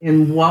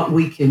what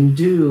we can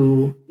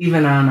do,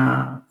 even on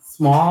a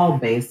small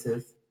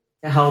basis,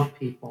 to help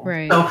people.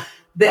 Right. So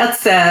that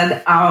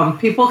said,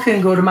 people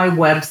can go to my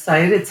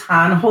website. It's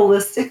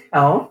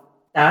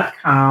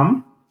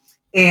hanholistichealth.com.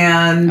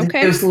 And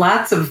there's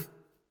lots of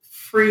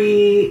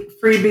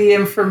freebie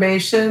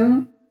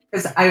information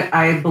because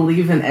I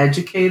believe in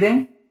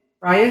educating,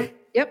 right?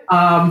 Yep.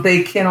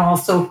 They can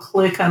also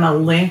click on a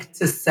link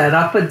to set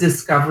up a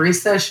discovery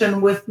session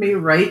with me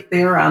right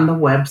there on the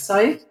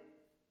website.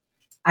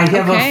 I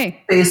have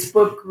a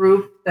Facebook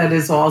group that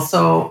is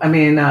also, a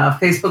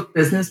Facebook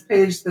business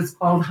page that's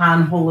called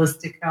Han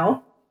Holistic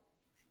Health,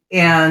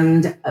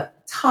 and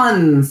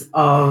tons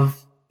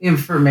of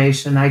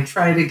information. I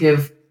try to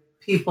give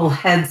people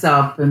heads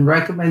up and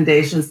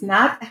recommendations,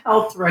 not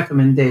health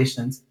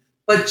recommendations,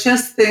 but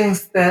just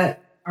things that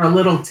are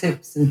little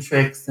tips and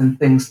tricks and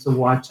things to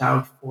watch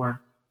out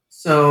for.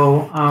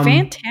 So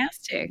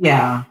fantastic.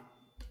 Yeah.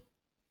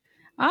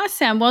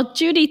 Awesome. Well,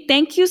 Judy,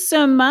 thank you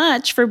so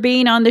much for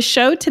being on the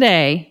show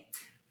today.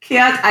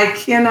 Kat, I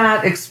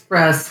cannot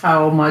express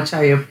how much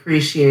I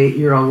appreciate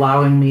your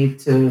allowing me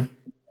to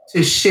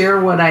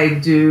share what I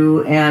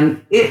do.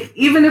 And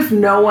even if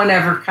no one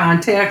ever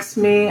contacts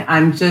me,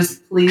 I'm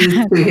just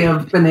pleased to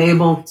have been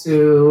able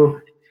to,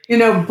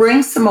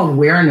 bring some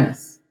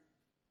awareness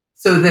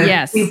so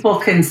that people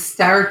can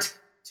start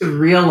to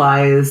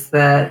realize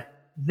that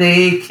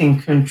they can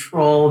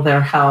control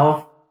their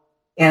health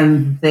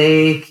and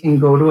they can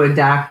go to a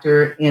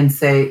doctor and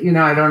say,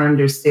 I don't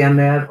understand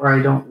that, or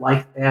I don't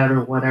like that,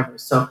 or whatever.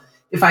 So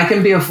if I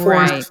can be a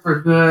force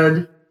for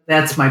good,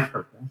 that's my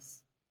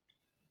purpose.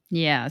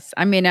 Yes.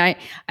 I mean, I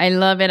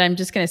love it. I'm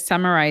just going to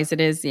summarize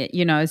it as,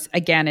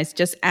 it's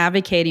just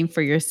advocating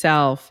for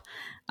yourself.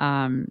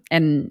 And,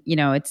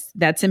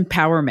 that's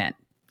empowerment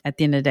at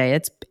the end of the day.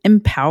 It's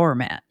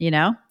empowerment,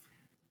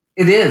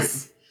 It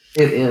is.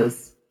 It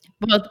is.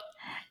 Well,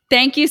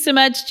 thank you so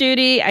much,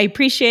 Judy. I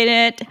appreciate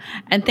it.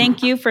 And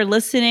thank you for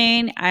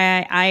listening.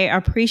 I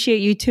appreciate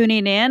you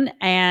tuning in,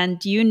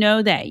 and you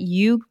know that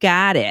you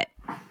got it.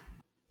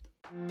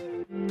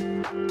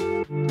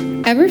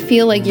 Ever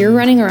feel like you're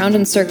running around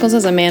in circles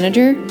as a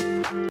manager?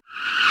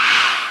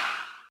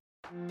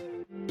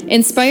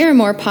 Inspire a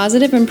more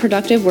positive and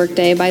productive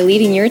workday by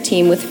leading your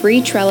team with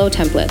free Trello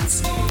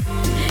templates.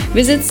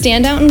 Visit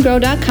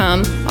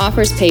standoutandgrow.com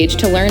offers page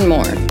to learn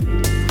more.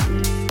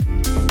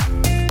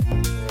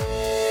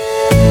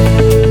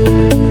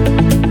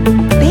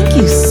 Thank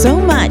you so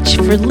much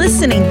for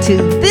listening to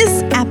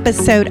this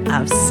episode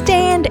of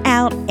Stand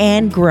Out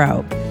and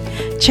Grow.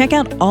 Check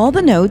out all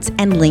the notes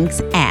and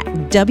links at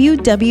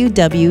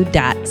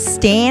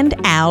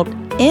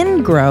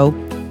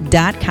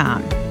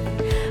www.standoutandgrow.com.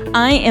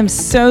 I am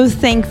so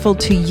thankful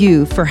to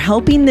you for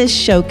helping this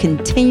show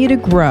continue to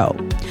grow.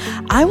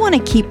 I want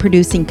to keep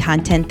producing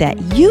content that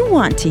you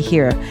want to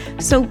hear,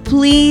 so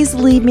please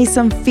leave me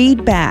some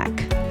feedback.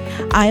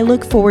 I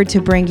look forward to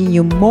bringing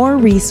you more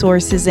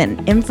resources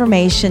and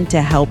information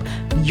to help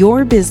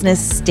your business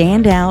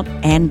stand out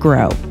and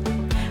grow.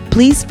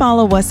 Please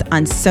follow us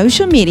on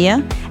social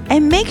media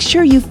and make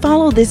sure you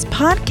follow this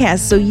podcast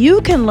so you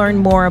can learn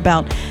more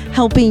about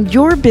helping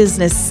your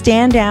business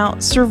stand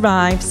out,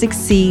 survive,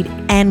 succeed,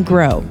 and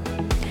grow.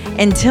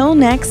 Until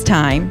next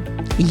time,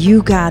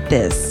 you got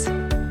this.